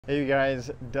Hey you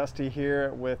guys, Dusty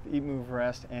here with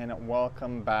EatMoveRest and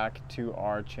welcome back to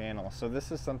our channel. So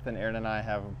this is something Erin and I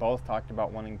have both talked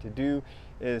about wanting to do,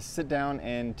 is sit down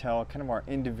and tell kind of our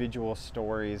individual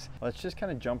stories. Let's just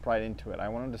kind of jump right into it. I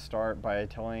wanted to start by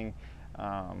telling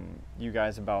you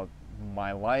guys about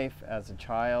my life as a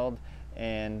child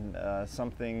and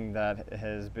something that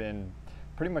has been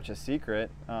pretty much a secret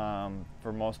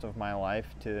for most of my life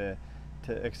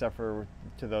except for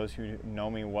to those who know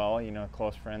me well, you know,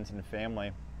 close friends and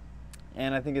family.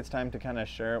 And I think it's time to kind of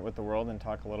share it with the world and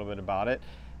talk a little bit about it.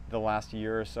 The last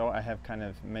year or so I have kind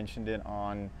of mentioned it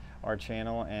on our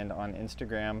channel and on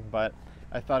Instagram, but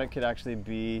I thought it could actually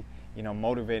be, you know,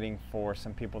 motivating for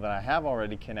some people that I have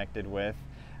already connected with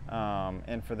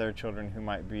and for their children who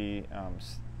might be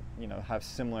you know, have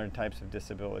similar types of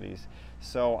disabilities.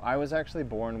 So I was actually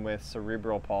born with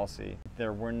cerebral palsy.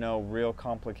 There were no real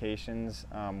complications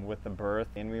with the birth,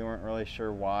 and we weren't really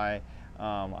sure why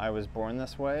I was born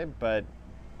this way, but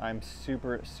I'm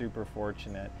super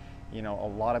fortunate. You know, a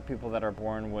lot of people that are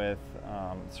born with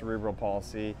cerebral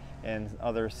palsy and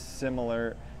other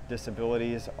similar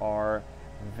disabilities are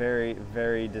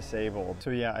very disabled. So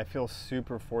yeah, I feel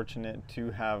super fortunate to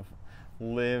have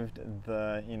lived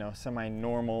the, you know,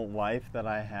 semi-normal life that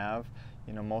I have.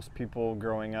 You know, most people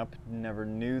growing up never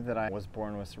knew that I was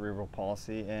born with cerebral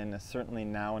palsy, and certainly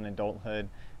now in adulthood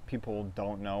people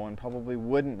don't know and probably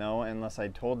wouldn't know unless I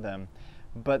told them.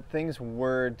 But things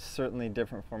were certainly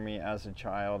different for me as a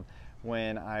child.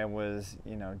 When I was,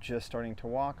 you know, just starting to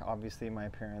walk, obviously my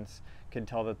parents could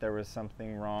tell that there was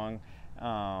something wrong.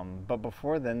 But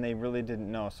before then, they really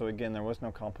didn't know. So again, there was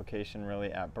no complication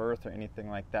really at birth or anything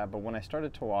like that. But when I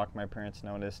started to walk, my parents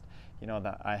noticed, you know,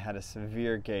 that I had a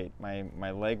severe gait.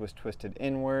 My leg was twisted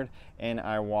inward, and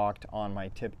I walked on my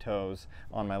tiptoes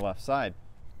on my left side.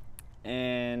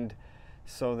 And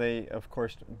so they, of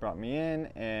course, brought me in,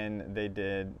 and they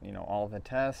did, you know, all the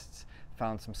tests,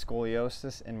 found some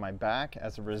scoliosis in my back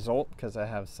as a result because I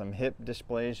have some hip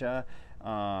dysplasia,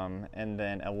 and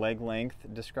then a leg length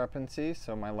discrepancy.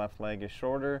 So my left leg is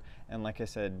shorter, and like I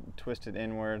said, twisted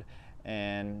inward.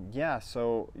 And yeah,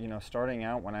 so, you know, starting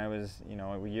out when I was, you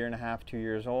know, a year and a half, 2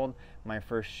 years old, my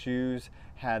first shoes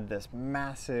had this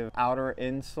massive outer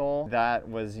insole. That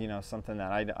was, you know, something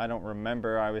that I don't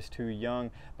remember. I was too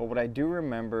young. But what I do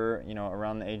remember, you know,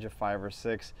 around the age of 5 or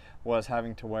 6 was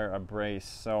having to wear a brace.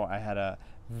 So I had a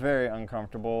very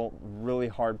uncomfortable, really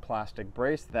hard plastic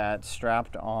brace that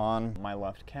strapped on my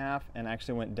left calf and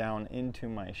actually went down into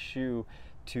my shoe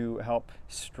to help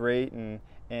straighten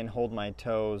and hold my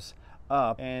toes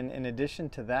up. And in addition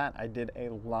to that, I did a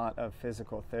lot of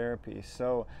physical therapy.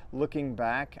 So looking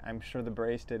back, I'm sure the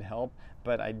brace did help,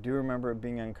 but I do remember it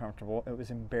being uncomfortable. It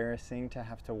was embarrassing to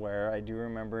have to wear. I do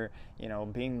remember, you know,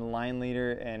 being the line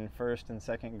leader in first and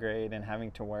second grade and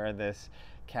having to wear this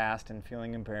cast and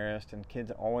feeling embarrassed, and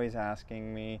kids always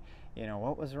asking me, you know,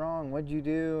 what was wrong? What'd you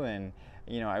do? And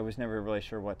you know, I was never really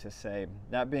sure what to say.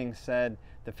 That being said,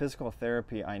 the physical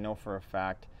therapy, I know for a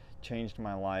fact, changed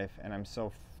my life, and I'm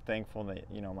so thankful that,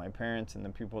 you know, my parents and the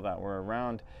people that were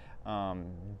around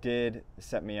did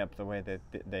set me up the way that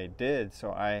they did.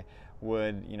 So I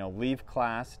would, you know, leave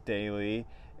class daily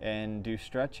and do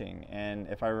stretching. And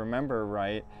if I remember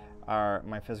right,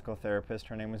 my physical therapist,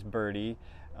 her name was Birdie,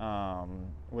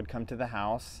 would come to the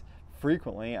house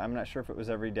frequently. I'm not sure if it was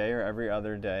every day or every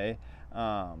other day,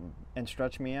 and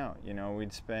stretch me out. You know,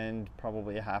 we'd spend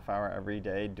probably a half hour every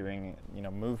day doing, you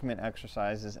know, movement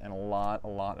exercises and a lot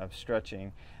of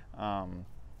stretching, and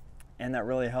that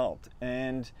really helped.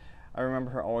 And I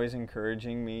remember her always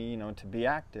encouraging me, you know, to be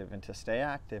active and to stay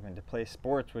active and to play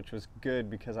sports, which was good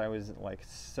because I was like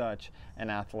such an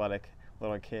athletic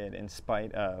little kid in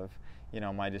spite of, you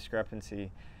know, my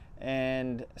discrepancy.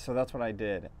 And so that's what I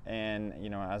did. And, you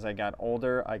know, as I got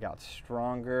older, I got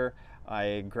stronger.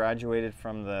 I graduated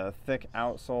from the thick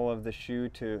outsole of the shoe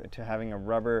to having a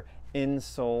rubber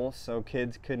insole, so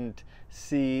kids couldn't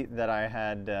see that I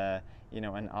had, you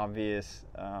know, an obvious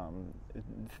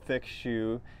thick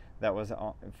shoe that was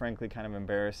frankly kind of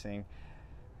embarrassing.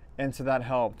 And so that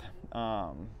helped.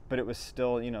 But it was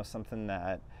still, you know, something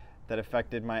that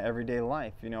affected my everyday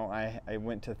life. You know, I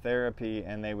went to therapy,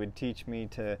 and they would teach me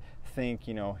to think,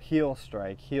 you know, heel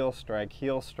strike, heel strike,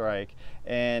 heel strike.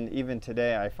 And even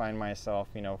today I find myself,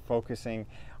 you know, focusing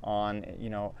on, you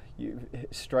know,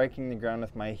 striking the ground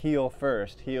with my heel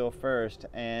first,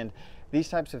 and these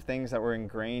types of things that were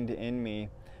ingrained in me.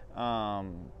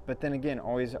 But then again,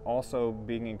 always also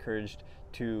being encouraged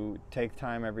to take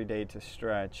time every day to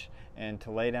stretch and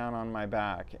to lay down on my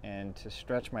back and to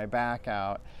stretch my back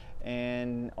out,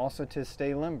 and also to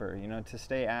stay limber, you know, to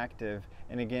stay active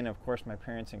And again, of course, my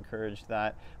parents encouraged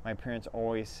that. My parents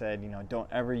always said, you know, don't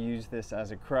ever use this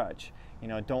as a crutch. You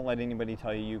know, don't let anybody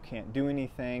tell you you can't do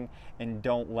anything, and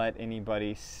don't let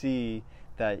anybody see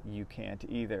that you can't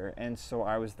either. And so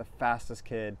I was the fastest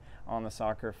kid on the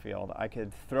soccer field. I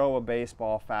could throw a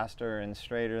baseball faster and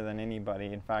straighter than anybody.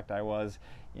 In fact, I was,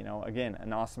 you know, again,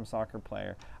 an awesome soccer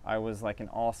player. I was like an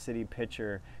all-city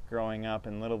pitcher growing up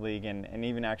in Little League, and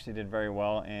even actually did very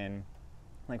well in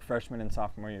like freshman and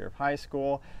sophomore year of high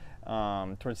school.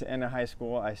 Towards the end of high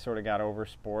school, I sort of got over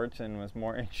sports and was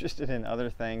more interested in other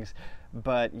things.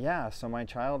 But yeah, so my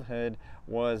childhood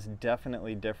was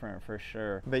definitely different for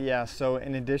sure. But yeah, so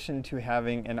in addition to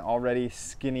having an already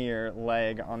skinnier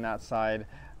leg on that side,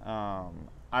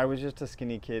 I was just a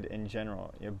skinny kid in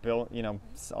general. Built, you know,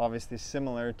 obviously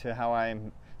similar to how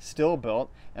I'm still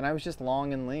built, and I was just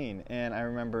long and lean. And I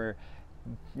remember,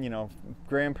 you know,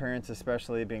 grandparents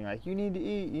especially being like, you need to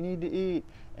eat, you need to eat,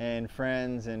 and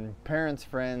friends and parents'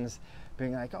 friends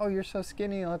being like, oh, you're so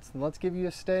skinny, let's give you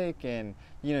a steak, and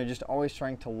you know, just always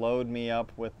trying to load me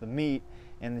up with the meat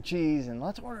and the cheese, and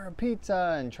let's order a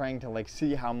pizza, and trying to like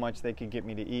see how much they could get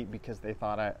me to eat, because they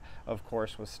thought I, of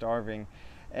course, was starving.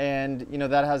 And you know,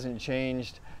 that hasn't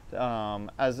changed.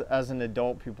 As an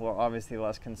adult, people are obviously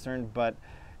less concerned, but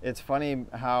it's funny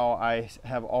how I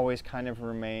have always kind of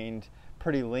remained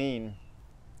pretty lean.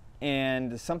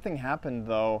 And something happened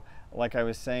though, like I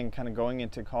was saying, kind of going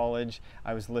into college,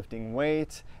 I was lifting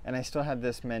weights, and I still had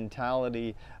this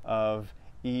mentality of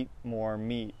eat more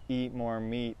meat, eat more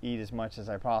meat, eat as much as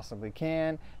I possibly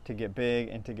can to get big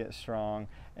and to get strong.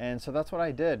 And so that's what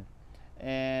I did.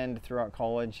 And throughout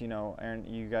college, you know,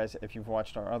 Erin, you guys, if you've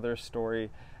watched our other story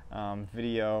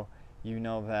video, you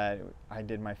know that I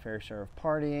did my fair share of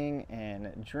partying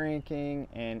and drinking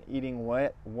and eating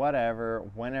whatever,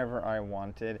 whenever I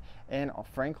wanted, and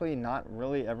frankly, not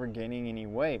really ever gaining any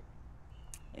weight.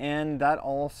 And that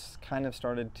all kind of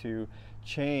started to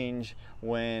change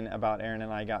when about Erin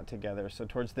and I got together. So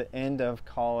towards the end of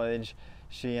college,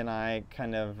 she and I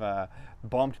kind of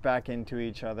bumped back into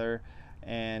each other.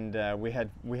 And we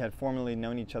had formerly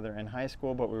known each other in high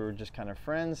school, but we were just kind of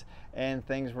friends, and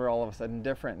things were all of a sudden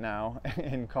different now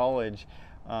in college.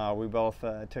 We both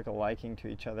took a liking to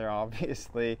each other,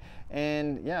 obviously,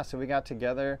 and yeah, so we got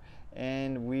together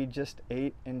and we just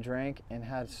ate and drank and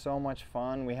had so much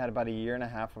fun. We had about a year and a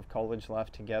half of college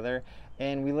left together,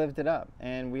 and we lived it up,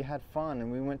 and we had fun,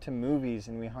 and we went to movies,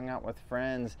 and we hung out with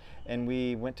friends, and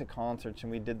we went to concerts,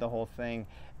 and we did the whole thing,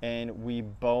 and we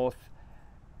both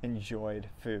enjoyed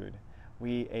food.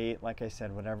 We ate, like I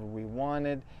said, whatever we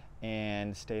wanted,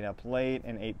 and stayed up late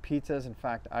and ate pizzas. In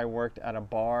fact, I worked at a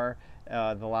bar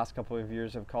the last couple of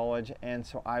years of college, and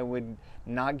so I would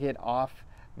not get off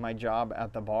my job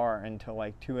at the bar until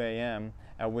like 2 a.m.,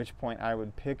 at which point I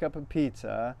would pick up a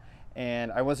pizza.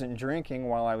 And I wasn't drinking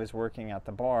while I was working at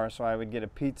the bar, so I would get a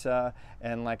pizza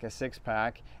and like a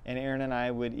 6-pack, and Erin and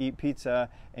I would eat pizza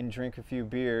and drink a few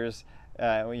beers,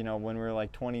 you know, when we were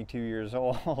like 22 years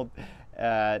old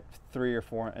at 3 or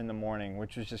 4 in the morning,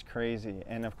 which was just crazy.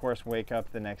 And of course, wake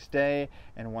up the next day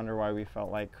and wonder why we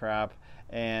felt like crap,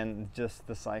 and just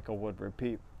the cycle would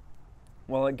repeat.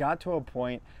 Well, it got to a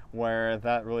point where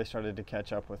that really started to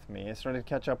catch up with me. It started to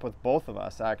catch up with both of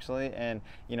us, actually. And,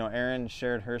 you know, Erin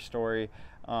shared her story.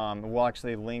 We'll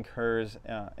actually link hers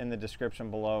in the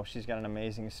description below. She's got an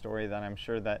amazing story that I'm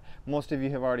sure that most of you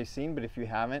have already seen, but if you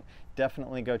haven't,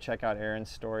 definitely go check out Erin's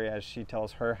story as she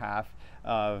tells her half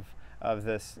of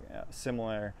this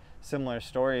similar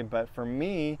story. But for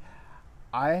me,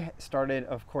 I started,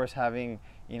 of course, having,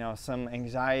 you know, some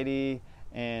anxiety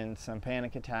and some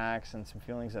panic attacks and some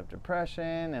feelings of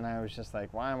depression, and I was just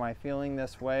like, why am I feeling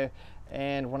this way?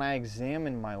 And when I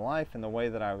examined my life and the way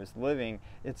that I was living,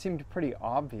 it seemed pretty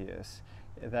obvious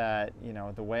that, you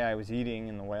know, the way I was eating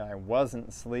and the way I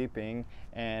wasn't sleeping,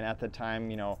 and at the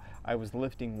time, you know, I was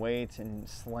lifting weights and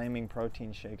slamming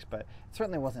protein shakes, but it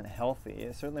certainly wasn't healthy.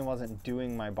 It certainly wasn't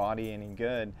doing my body any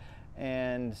good.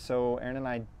 And so Erin and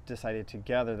I decided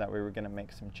together that we were going to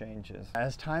make some changes.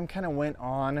 As time kind of went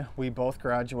on, we both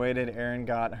graduated. Erin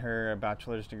got her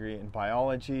bachelor's degree in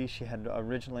biology. She had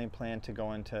originally planned to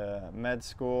go into med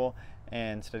school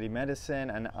and study medicine,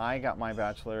 and I got my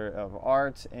Bachelor of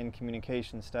Arts in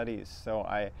Communication Studies. So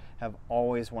I have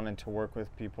always wanted to work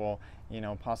with people, you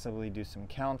know, possibly do some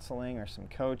counseling or some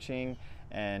coaching.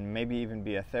 and maybe even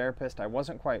be a therapist. I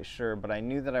wasn't quite sure, but I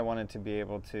knew that I wanted to be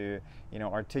able to,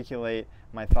 articulate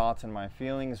my thoughts and my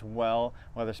feelings well,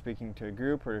 whether speaking to a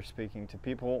group or speaking to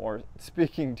people or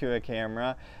speaking to a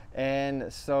camera.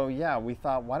 And so yeah, we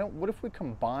thought, what if we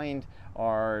combined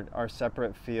our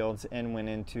separate fields and went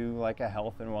into like a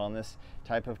health and wellness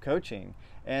type of coaching?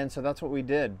 And so that's what we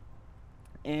did.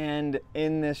 And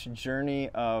in this journey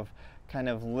of kind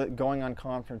of going on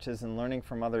conferences and learning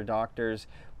from other doctors,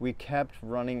 we kept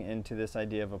running into this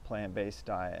idea of a plant-based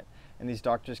diet. And these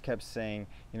doctors kept saying,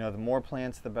 the more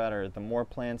plants the better, the more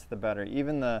plants the better.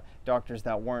 Even the doctors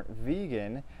that weren't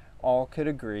vegan all could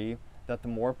agree that the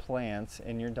more plants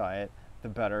in your diet, the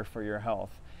better for your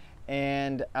health.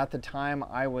 And at the time,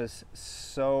 I was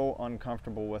so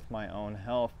uncomfortable with my own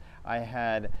health. I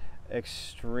had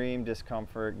extreme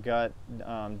discomfort, gut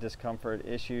discomfort,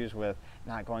 issues with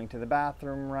not going to the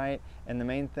bathroom right, and the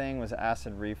main thing was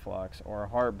acid reflux or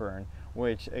heartburn,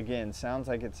 which again sounds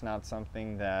like it's not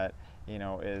something that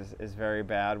is very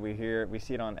bad. We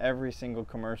see it on every single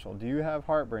commercial. Do you have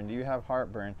heartburn? Do you have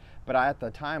heartburn? But at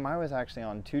the time, I was actually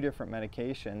on 2 different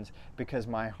medications because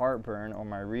my heartburn or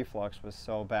my reflux was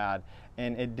so bad,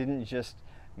 and it didn't just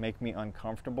make me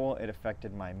uncomfortable, it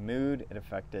affected my mood, it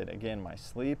affected again my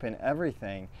sleep and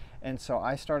everything. And so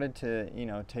I started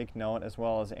to take note, as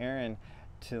well as Erin,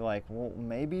 to like, well,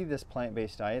 maybe this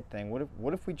plant-based diet thing,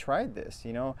 what if we tried this?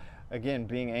 Again,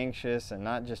 being anxious and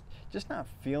not just not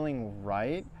feeling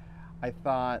right, I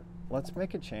thought, let's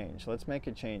make a change.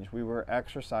 We were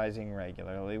exercising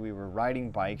regularly, we were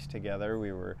riding bikes together,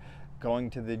 we were going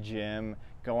to the gym,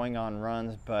 going on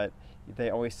runs, but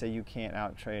they always say you can't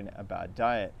out-train a bad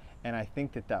diet. And I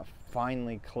think that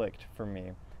finally clicked for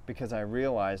me, because I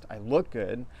realized I looked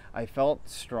good, I felt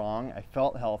strong, I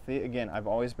felt healthy. Again, I've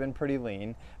always been pretty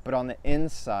lean, but on the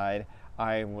inside,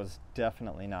 I was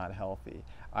definitely not healthy.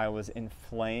 I was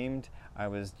inflamed, I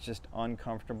was just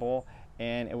uncomfortable,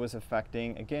 and it was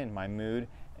affecting, again, my mood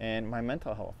and my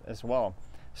mental health as well.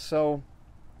 So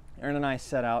Erin and I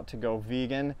set out to go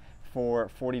vegan for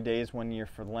 40 days, 1 year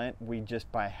for Lent. We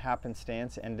just by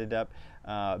happenstance ended up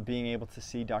being able to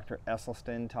see Dr.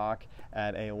 Esselstyn talk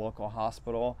at a local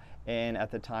hospital. And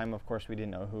at the time, of course, we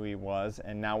didn't know who he was.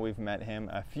 And now we've met him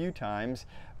a few times,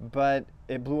 but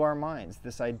it blew our minds.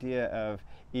 This idea of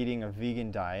eating a vegan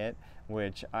diet,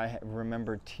 which I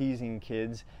remember teasing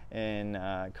kids in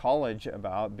college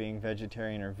about being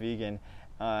vegetarian or vegan.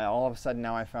 All of a sudden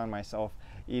now I found myself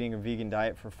eating a vegan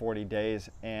diet for 40 days,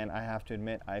 and I have to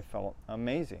admit, I felt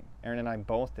amazing. Erin and I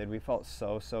both did. We felt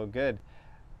so good.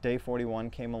 Day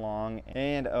 41 came along,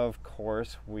 and of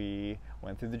course we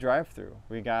went through the drive-thru.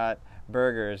 We got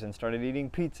burgers and started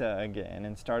eating pizza again,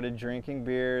 and started drinking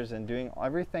beers and doing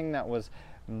everything that was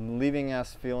leaving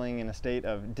us feeling in a state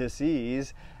of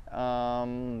dis-ease.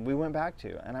 We went back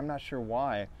to, and I'm not sure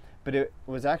why. But it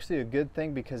was actually a good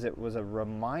thing, because it was a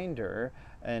reminder,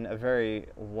 and a very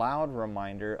loud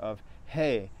reminder of,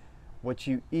 hey, what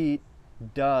you eat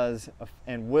does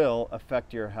and will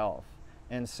affect your health.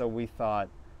 And so we thought,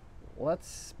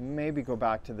 let's maybe go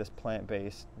back to this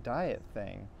plant-based diet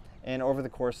thing. And over the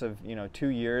course of 2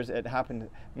 years, it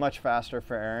happened much faster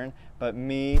for Erin. But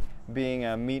me, being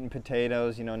a meat and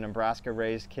potatoes, Nebraska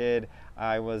raised kid,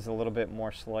 I was a little bit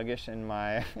more sluggish in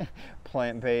my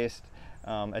plant-based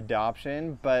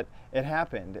adoption, but it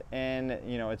happened. And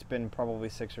it's been probably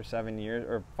 6 or 7 years,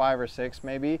 or 5 or 6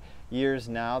 maybe years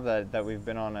now that we've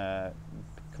been on a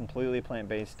completely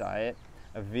plant-based diet,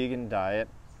 a vegan diet,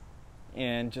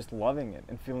 and just loving it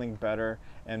and feeling better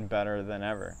and better than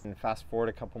ever. And fast forward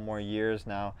a couple more years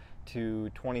now to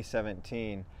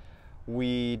 2017,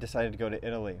 we decided to go to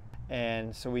Italy.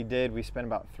 And so we spent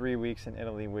about 3 weeks in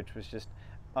Italy, which was just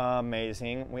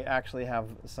amazing. We actually have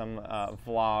some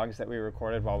vlogs that we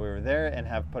recorded while we were there and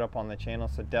have put up on the channel,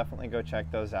 so definitely go check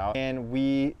those out. And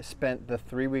we spent the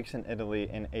 3 weeks in Italy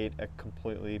and ate a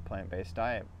completely plant-based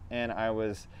diet. And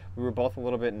we were both a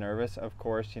little bit nervous, of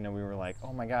course. We were like,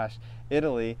 oh my gosh,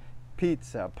 Italy,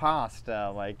 pizza, pasta,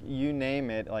 like you name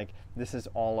it, like this is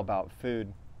all about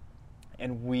food.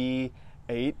 And we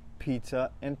ate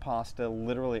pizza and pasta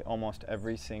literally almost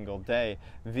every single day.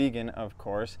 Vegan, of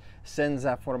course.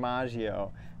 Senza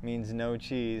formaggio means no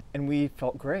cheese. And we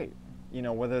felt great.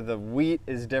 Whether the wheat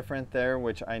is different there,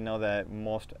 which I know that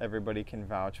most everybody can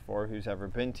vouch for who's ever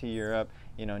been to Europe,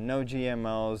 no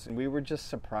GMOs. We were just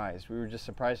surprised. We were just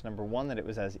surprised, number one, that it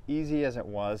was as easy as it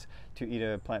was to eat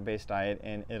a plant-based diet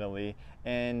in Italy,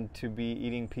 and to be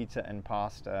eating pizza and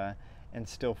pasta and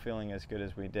still feeling as good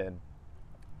as we did.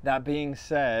 That being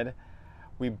said,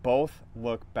 we both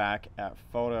look back at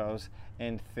photos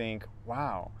and think,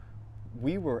 wow,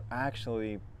 we were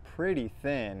actually pretty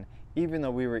thin even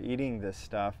though we were eating this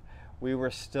stuff, we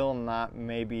were still not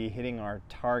maybe hitting our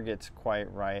targets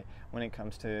quite right when it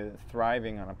comes to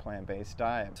thriving on a plant-based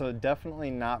diet. So definitely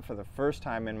not for the first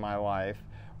time in my life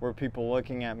were people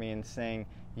looking at me and saying,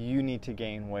 you need to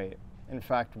gain weight. In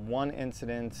fact, one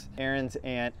incident, Erin's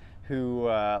aunt, who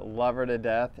love her to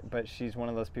death, but she's one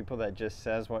of those people that just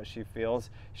says what she feels.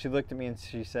 She looked at me and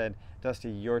she said, Dusty,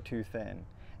 you're too thin.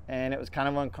 And it was kind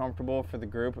of uncomfortable for the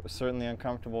group. It was certainly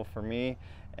uncomfortable for me.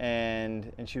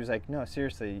 And she was like, no,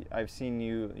 seriously, I've seen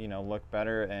you, look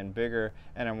better and bigger,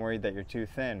 and I'm worried that you're too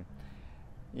thin.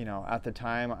 At the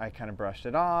time, I kind of brushed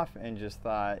it off and just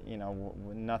thought,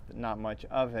 not much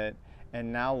of it.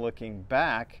 And now looking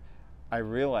back, I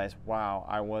realized, wow,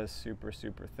 I was super,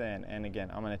 super thin. And again,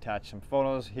 I'm going to attach some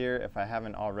photos here if I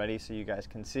haven't already so you guys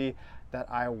can see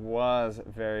that I was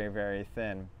very, very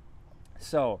thin.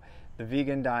 So the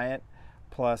vegan diet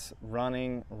plus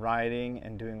running, riding,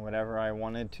 and doing whatever I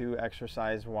wanted to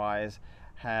exercise-wise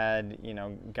had,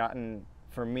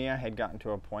 for me, I had gotten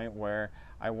to a point where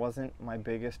I wasn't my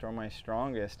biggest or my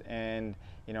strongest. And,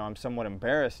 I'm somewhat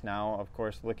embarrassed now, of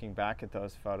course, looking back at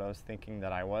those photos, thinking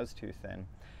that I was too thin.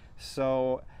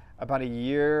 So about a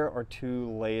year or two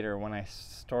later, when I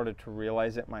started to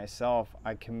realize it myself,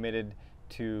 I committed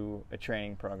to a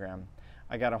training program.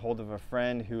 I got a hold of a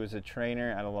friend who was a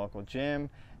trainer at a local gym,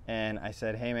 and I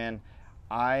said, hey man,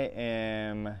 I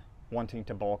am wanting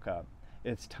to bulk up.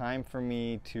 It's time for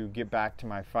me to get back to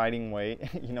my fighting weight,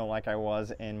 like I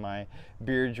was in my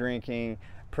beer drinking,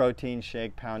 protein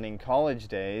shake pounding college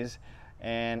days.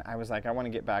 And I was like, I want to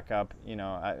get back up,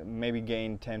 maybe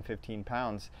gain 10, 15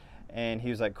 pounds. And he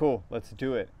was like, cool, let's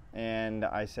do it. And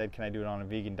I said, can I do it on a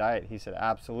vegan diet? He said,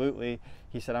 absolutely.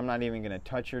 He said, I'm not even going to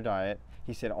touch your diet.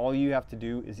 He said, all you have to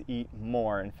do is eat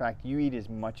more. In fact, you eat as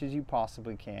much as you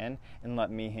possibly can and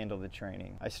let me handle the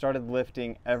training. I started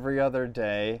lifting every other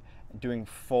day, doing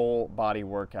full body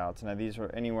workouts. Now these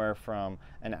were anywhere from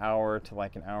an hour to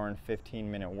like an hour and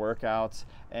 15-minute workouts,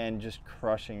 and just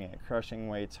crushing it, crushing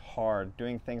weights hard,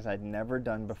 doing things I'd never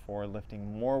done before,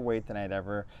 lifting more weight than I'd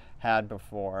ever had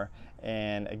before,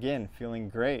 and again, feeling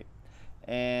great.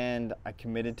 And I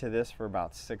committed to this for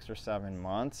about 6 or 7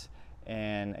 months.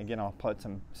 And again, I'll put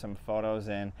some photos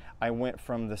in. I went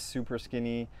from the super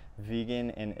skinny vegan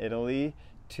in Italy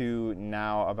to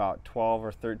now about 12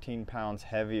 or 13 pounds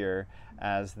heavier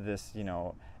as this,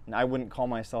 I wouldn't call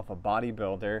myself a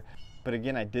bodybuilder, but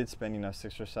again, I did spend,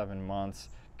 6 or 7 months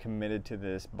committed to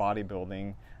this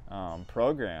bodybuilding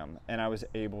program, and I was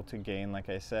able to gain, like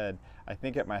I said, I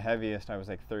think at my heaviest, I was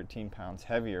like 13 pounds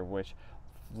heavier, which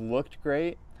looked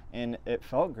great. And it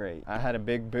felt great. I had a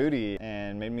big booty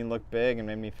and made me look big and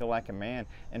made me feel like a man.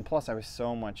 And plus I was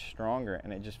so much stronger,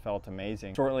 and it just felt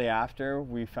amazing. Shortly after,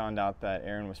 we found out that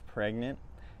Erin was pregnant.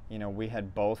 We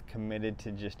had both committed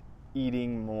to just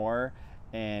eating more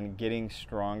and getting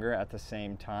stronger at the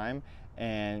same time.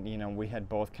 And we had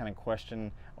both kind of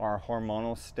questioned our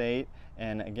hormonal state.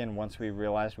 And again, once we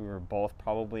realized we were both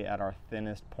probably at our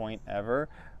thinnest point ever,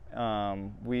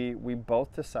 we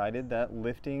both decided that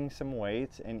lifting some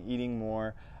weights and eating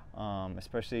more,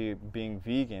 especially being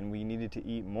vegan, we needed to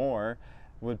eat more,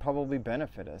 would probably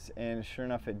benefit us. And sure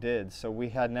enough, it did. So we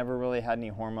had never really had any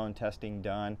hormone testing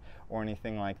done or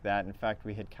anything like that. In fact,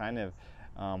 we had kind of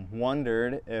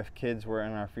wondered if kids were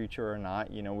in our future or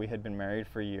not. We had been married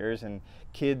for years and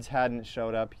kids hadn't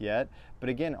showed up yet. But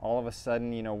again, all of a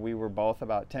sudden, we were both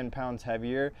about 10 pounds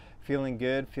heavier, feeling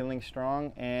good, feeling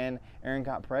strong, and Erin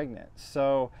got pregnant.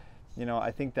 So, I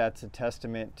think that's a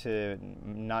testament to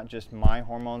not just my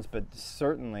hormones, but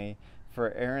certainly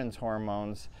for Erin's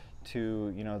hormones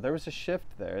to, there was a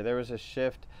shift there. There was a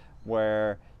shift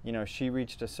where, she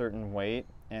reached a certain weight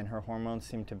and her hormones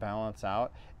seemed to balance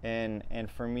out, and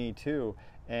for me too.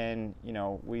 And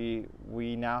we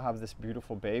now have this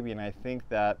beautiful baby, and I think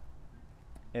that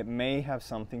it may have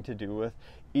something to do with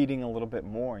eating a little bit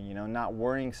more, not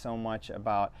worrying so much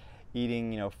about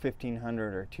eating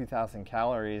 1,500 or 2,000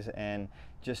 calories, and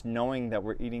just knowing that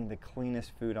we're eating the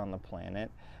cleanest food on the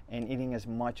planet and eating as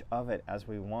much of it as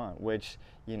we want, which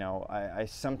I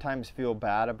sometimes feel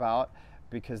bad about,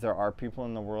 because there are people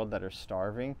in the world that are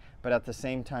starving, but at the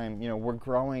same time, we're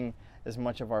growing as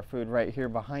much of our food right here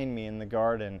behind me in the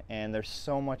garden, and there's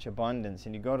so much abundance.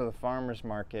 And you go to the farmer's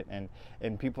market,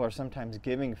 and people are sometimes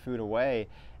giving food away,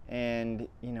 and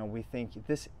we think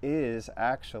this is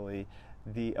actually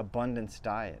the abundance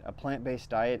diet. A plant-based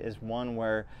diet is one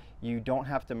where you don't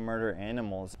have to murder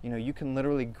animals. You can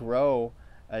literally grow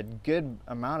a good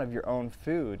amount of your own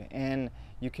food, and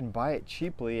you can buy it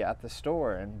cheaply at the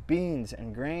store, and beans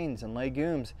and grains and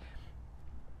legumes.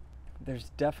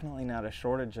 there's definitely not a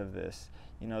shortage of this.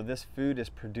 You know, this food is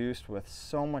produced with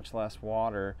so much less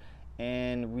water,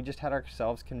 and we just had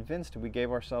ourselves convinced, we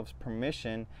gave ourselves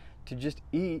permission to just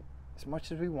eat as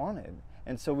much as we wanted.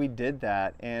 And so we did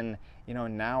that, and you know,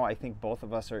 now I think both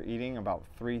of us are eating about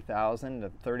 3,000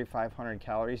 to 3,500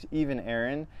 calories. Even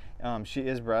Erin, she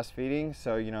is breastfeeding,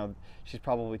 so you know, she's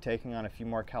probably taking on a few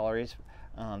more calories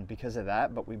because of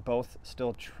that, but we both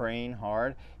still train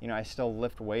hard. You know, I still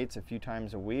lift weights a few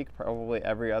times a week, probably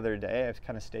every other day. I've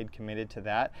kind of stayed committed to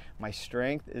that. My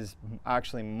strength is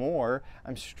actually more.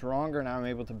 I'm stronger now. I'm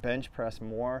able to bench press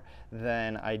more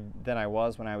than I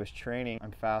was when I was training.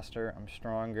 I'm faster, I'm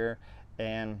stronger,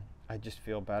 and I just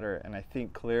feel better, and I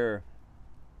think clearer.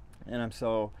 And I'm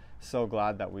so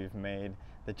glad that we've made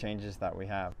the changes that we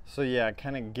have. So yeah,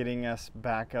 kind of getting us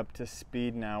back up to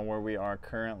speed now where we are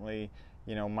currently.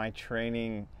 You know, my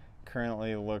training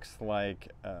currently looks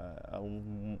like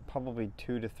probably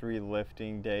 2 to 3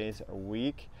 lifting days a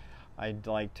week. I'd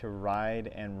like to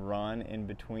ride and run in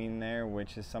between there,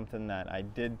 which is something that I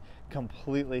did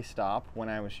completely stop when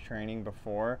I was training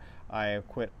before. I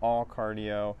quit all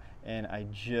cardio and I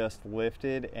just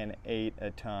lifted and ate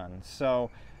a ton. So,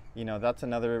 you know, that's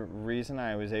another reason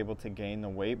I was able to gain the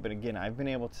weight. But again, I've been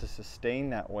able to sustain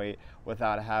that weight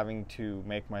without having to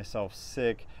make myself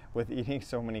sick with eating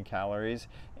so many calories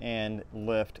and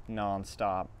lift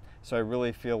nonstop. So I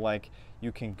really feel like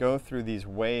you can go through these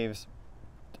waves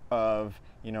of,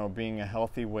 you know, being a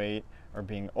healthy weight or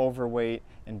being overweight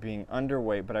and being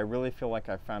underweight, but I really feel like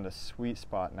I found a sweet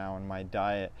spot now in my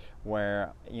diet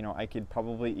where, you know, I could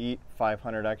probably eat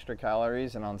 500 extra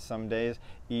calories and on some days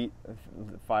eat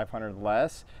 500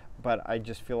 less, but I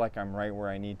just feel like I'm right where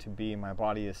I need to be. My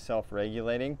body is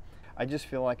self-regulating. I just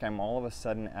feel like I'm all of a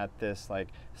sudden at this like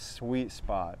sweet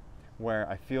spot where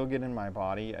I feel good in my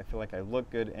body, I feel like I look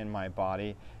good in my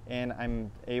body, and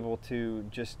I'm able to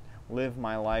just live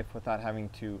my life without having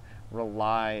to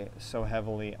rely so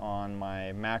heavily on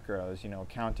my macros, you know,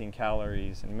 counting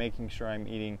calories and making sure I'm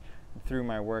eating through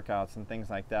my workouts and things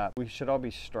like that. We should all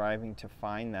be striving to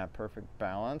find that perfect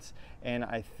balance, and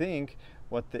I think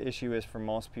what the issue is for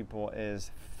most people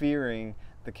is fearing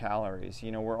the calories.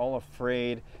 You know, we're all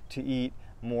afraid to eat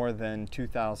more than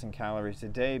 2,000 calories a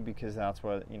day because that's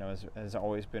what, you know, has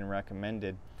always been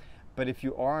recommended. But if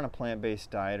you are on a plant-based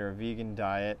diet or a vegan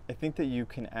diet, I think that you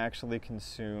can actually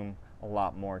consume a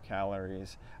lot more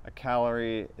calories. A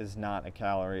calorie is not a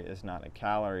calorie is not a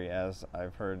calorie, as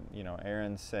I've heard, you know,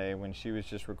 Erin say when she was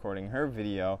just recording her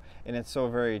video, and it's so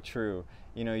very true.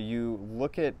 You know, you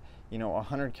look at, you know,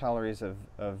 100 calories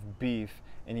of beef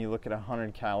and you look at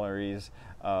 100 calories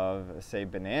of, say,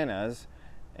 bananas,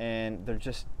 and there's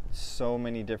just so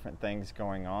many different things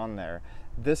going on there.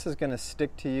 This is going to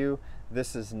stick to you,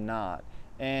 this is not.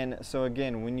 And so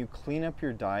again, when you clean up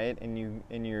your diet and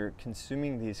you're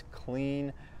consuming these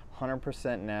clean,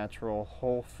 100% natural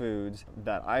whole foods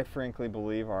that I frankly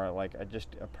believe are like just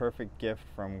a perfect gift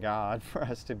from God for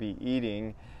us to be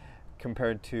eating,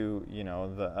 compared to, you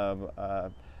know,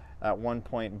 the at one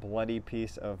point bloody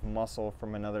piece of muscle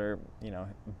from another, you know,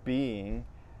 being.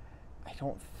 I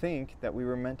don't think that we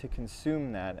were meant to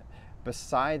consume that,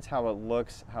 besides how it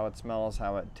looks, how it smells,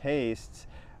 how it tastes,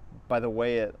 by the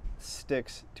way it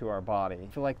sticks to our body. I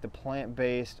feel like the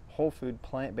plant-based, whole food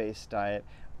plant-based diet,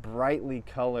 brightly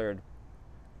colored,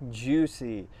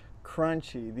 juicy,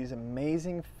 crunchy, these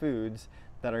amazing foods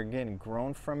that are, again,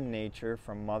 grown from nature,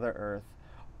 from Mother Earth,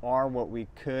 are what we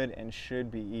could and should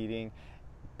be eating.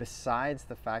 Besides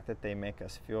the fact that they make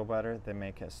us feel better, they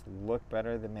make us look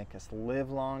better, they make us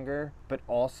live longer, but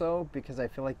also because I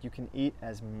feel like you can eat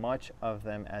as much of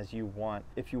them as you want.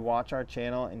 If you watch our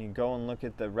channel and you go and look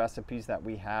at the recipes that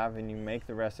we have and you make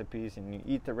the recipes and you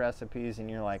eat the recipes and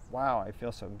you're like, wow, I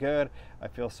feel so good, I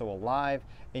feel so alive,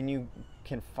 and you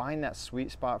can find that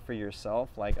sweet spot for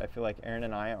yourself, like I feel like Erin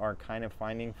and I are kind of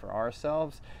finding for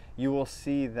ourselves, you will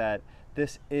see that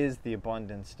this is the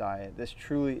abundance diet. This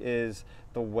truly is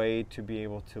the way to be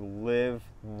able to live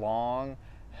long,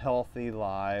 healthy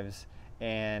lives,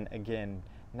 and again,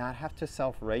 not have to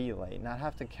self-regulate, not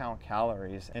have to count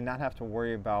calories, and not have to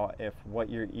worry about if what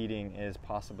you're eating is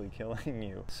possibly killing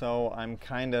you. So I'm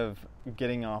kind of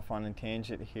getting off on a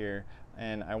tangent here,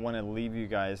 and I want to leave you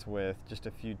guys with just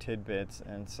a few tidbits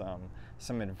and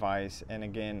some advice. And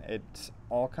again, it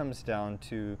all comes down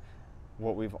to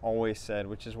what we've always said,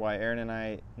 which is why Erin and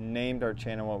I named our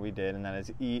channel what we did, and that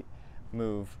is Eat,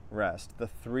 Move, Rest. The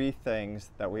 3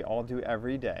 things that we all do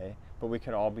every day, but we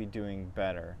could all be doing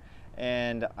better.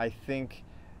 And I think,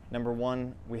 number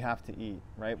 1, we have to eat,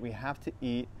 right? We have to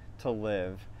eat to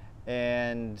live.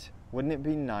 And wouldn't it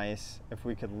be nice if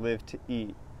we could live to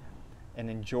eat? and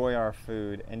enjoy our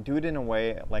food, and do it in a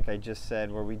way, like I just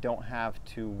said, where we don't have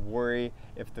to worry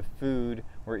if the food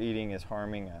we're eating is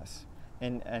harming us.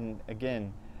 And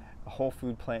again, a whole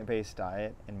food plant-based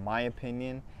diet, in my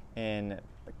opinion, and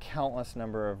a countless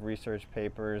number of research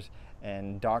papers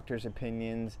and doctors'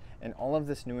 opinions, and all of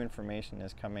this new information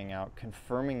is coming out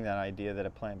confirming that idea that a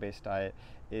plant-based diet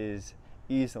is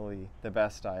easily the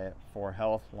best diet for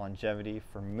health, longevity,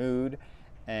 for mood,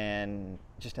 and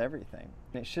just everything.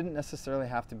 And it shouldn't necessarily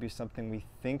have to be something we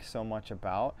think so much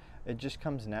about. It just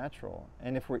comes natural.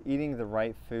 And if we're eating the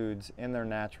right foods in their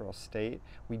natural state,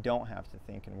 we don't have to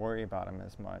think and worry about them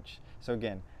as much. So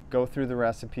again, go through the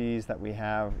recipes that we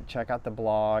have, check out the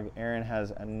blog. Erin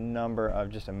has a number of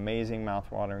just amazing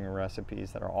mouth-watering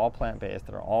recipes that are all plant-based,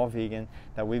 that are all vegan,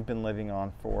 that we've been living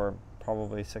on for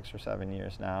probably 6 or 7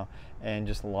 years now, and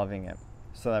just loving it.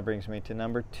 So that brings me to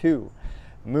number 2,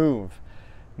 move.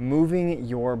 Moving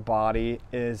your body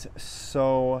is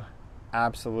so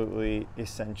absolutely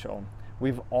essential.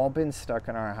 We've all been stuck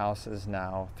in our houses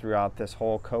now throughout this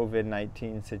whole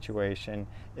COVID-19 situation.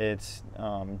 It's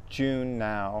June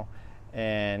now,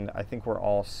 and I think we're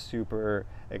all super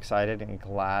excited and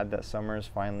glad that summer is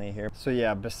finally here. So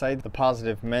yeah, besides the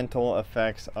positive mental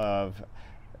effects of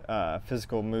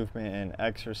physical movement and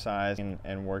exercise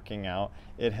and working out,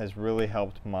 it has really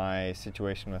helped my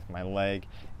situation with my leg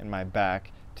and my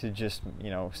back to just,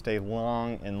 stay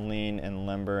long and lean and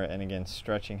limber. And again,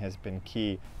 stretching has been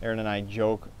key. Erin and I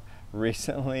joke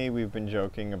recently, we've been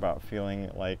joking about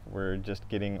feeling like we're just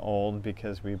getting old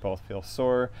because we both feel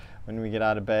sore when we get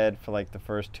out of bed. For like the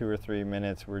first 2 or 3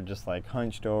 minutes, we're just like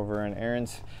hunched over, and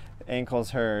Erin's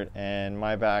ankles hurt and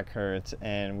my back hurts,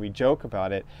 and we joke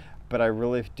about it. But I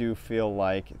really do feel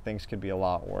like things could be a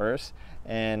lot worse.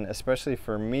 And especially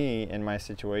for me in my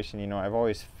situation, I've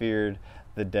always feared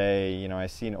the day, I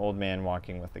see an old man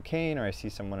walking with a cane, or I see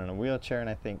someone in a wheelchair, and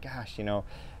I think, gosh,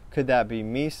 could that be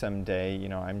me someday?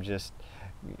 I'm just,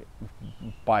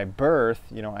 by birth,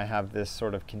 I have this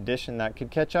sort of condition that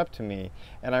could catch up to me.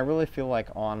 And I really feel like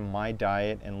on my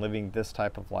diet and living this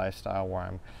type of lifestyle where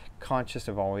I'm conscious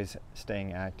of always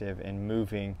staying active and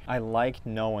moving, I like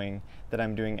knowing that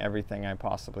I'm doing everything I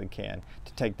possibly can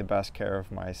to take the best care of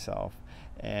myself.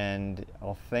 And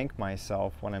I'll thank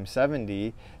myself when I'm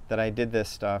 70 that I did this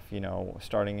stuff,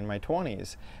 starting in my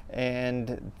 20s.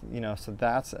 And, so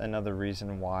that's another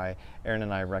reason why Erin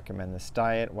and I recommend this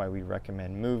diet, why we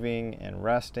recommend moving and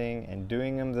resting and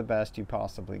doing them the best you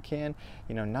possibly can,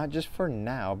 not just for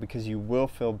now, because you will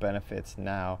feel benefits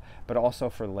now, but also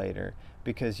for later,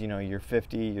 because, your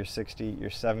 50, your 60, your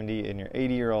 70, and your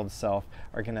 80-year-old self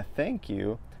are going to thank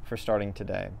you for starting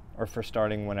today, or for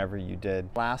starting whenever you did.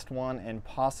 Last one, and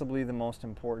possibly the most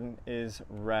important, is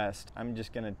rest. I'm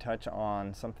just going to touch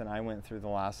on something I went through the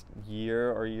last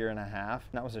year or year and a half.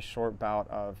 That was a short bout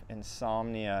of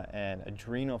insomnia and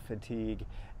adrenal fatigue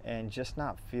and just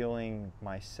not feeling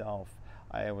myself.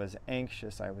 I was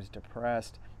anxious, I was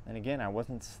depressed, and again, I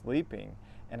wasn't sleeping.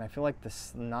 And I feel like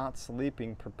this not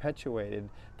sleeping perpetuated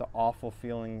the awful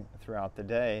feeling throughout the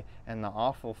day, and the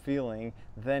awful feeling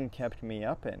then kept me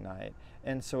up at night.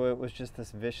 And so it was just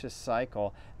this vicious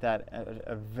cycle that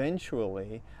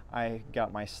eventually I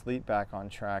got my sleep back on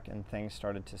track and things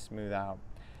started to smooth out.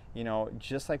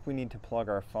 Just like we need to plug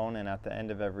our phone in at the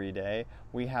end of every day,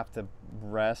 we have to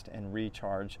rest and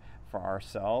recharge for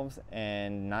ourselves,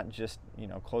 and not just,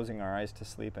 closing our eyes to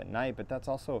sleep at night, but that's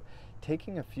also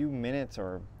taking a few minutes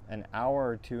or an hour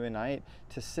or two a night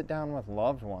to sit down with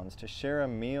loved ones, to share a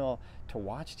meal, to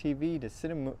watch TV,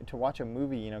 to watch a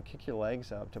movie, kick your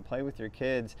legs up, to play with your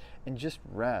kids, and just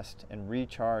rest and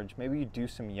recharge. Maybe you do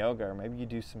some yoga, or maybe you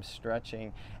do some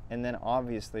stretching. And then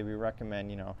obviously we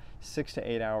recommend, 6 to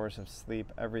 8 hours of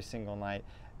sleep every single night.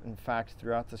 In fact,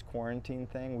 throughout this quarantine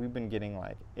thing, we've been getting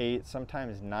like 8,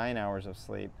 sometimes 9 hours of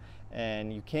sleep.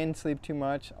 And you can sleep too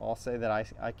much. I'll say that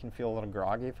I can feel a little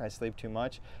groggy if I sleep too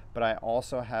much, but I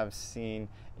also have seen,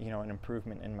 an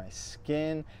improvement in my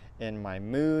skin, in my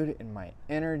mood, in my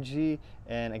energy,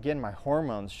 and again, my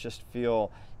hormones just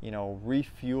feel,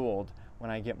 refueled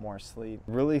when I get more sleep.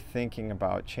 Really thinking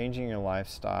about changing your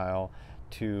lifestyle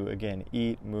to, again,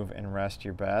 eat, move, and rest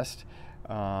your best.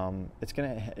 It's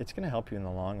gonna help you in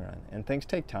the long run, and things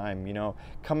take time.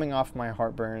 Coming off my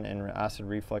heartburn and acid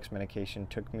reflux medication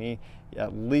took me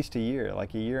at least a year,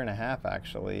 like a year and a half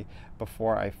actually,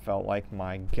 before I felt like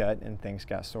my gut and things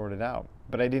got sorted out.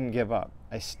 But I didn't give up.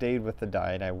 I stayed with the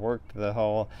diet. I worked the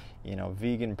whole,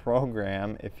 vegan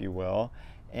program, if you will,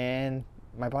 and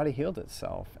my body healed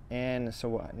itself. And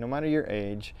so no matter your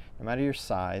age, no matter your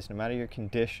size, no matter your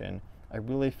condition, I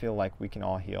really feel like we can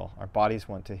all heal. Our bodies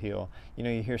want to heal. You know,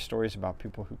 you hear stories about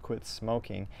people who quit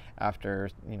smoking after,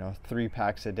 3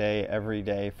 packs a day every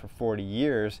day for 40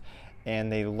 years,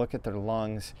 and they look at their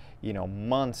lungs,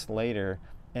 months later,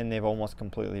 and they've almost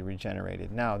completely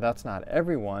regenerated. Now, that's not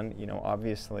everyone.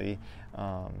 Obviously,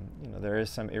 there is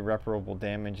some irreparable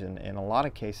damage in a lot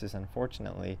of cases,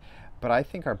 unfortunately, but I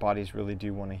think our bodies really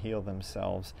do want to heal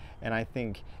themselves, and I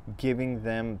think giving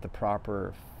them the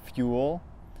proper fuel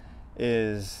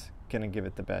is going to give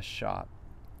it the best shot.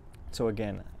 So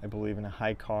again, I believe in a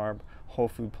high carb, whole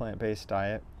food, plant-based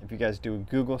diet. If you guys do a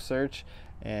Google search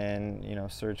and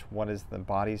search what is the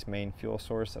body's main fuel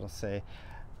source, it'll say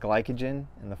glycogen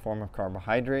in the form of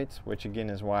carbohydrates, which again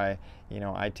is why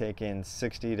I take in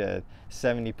 60 to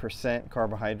 70%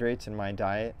 carbohydrates in my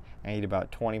diet. I eat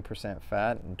about 20%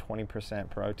 fat and 20%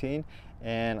 protein,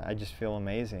 and I just feel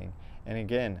amazing. And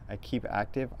again, I keep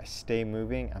active, I stay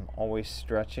moving, I'm always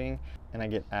stretching, and I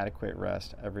get adequate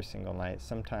rest every single night,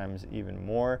 sometimes even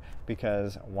more,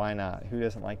 because why not? Who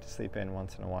doesn't like to sleep in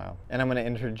once in a while? And I'm going to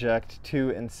interject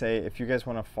too and say, if you guys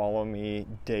want to follow me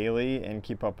daily and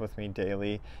keep up with me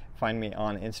daily, find me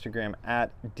on Instagram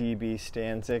at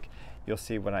dbstanzik. You'll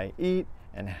see what I eat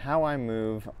and how I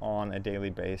move on a daily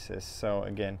basis. So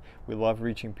again, we love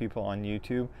reaching people on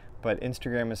YouTube, but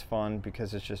Instagram is fun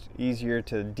because it's just easier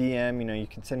to DM. You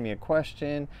can send me a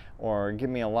question or give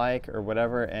me a like or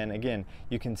whatever, and again,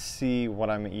 you can see what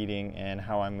I'm eating and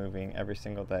how I'm moving every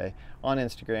single day on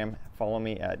Instagram. Follow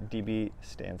me at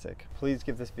dbstanzik. Please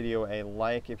give this video a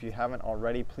like. If you haven't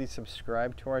already, please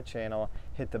subscribe to our channel,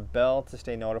 hit the bell to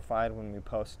stay notified when we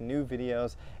post new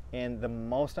videos, and the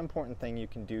most important thing you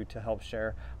can do to help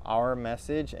share our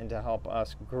message and to help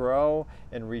us grow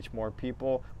and reach more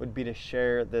people would be to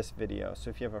share this video.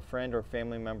 So if you have a friend or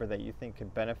family member that you think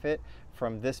could benefit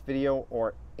from this video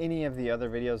or any of the other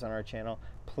videos on our channel,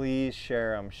 please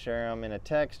share them. Share them in a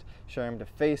text, share them to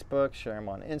Facebook, share them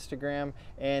on Instagram,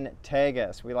 and tag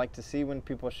us. We like to see when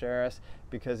people share us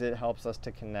because it helps us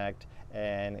to connect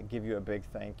and give you a big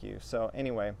thank you. So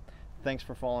anyway, thanks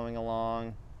for following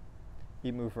along.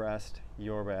 Eat, Move, Rest,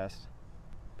 your best.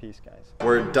 Peace, guys.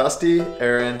 We're Dusty,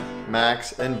 Erin,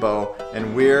 Max, and Bo,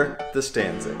 and we're the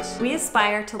Stanziks. We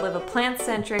aspire to live a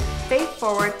plant-centric,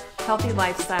 faith-forward, healthy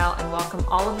lifestyle and welcome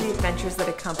all of the adventures that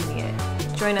accompany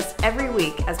it. Join us every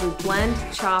week as we blend,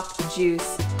 chop,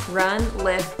 juice, run,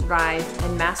 lift, ride,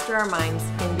 and master our minds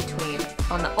in between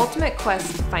on the ultimate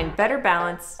quest to find better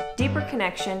balance, deeper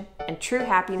connection, and true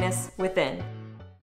happiness within.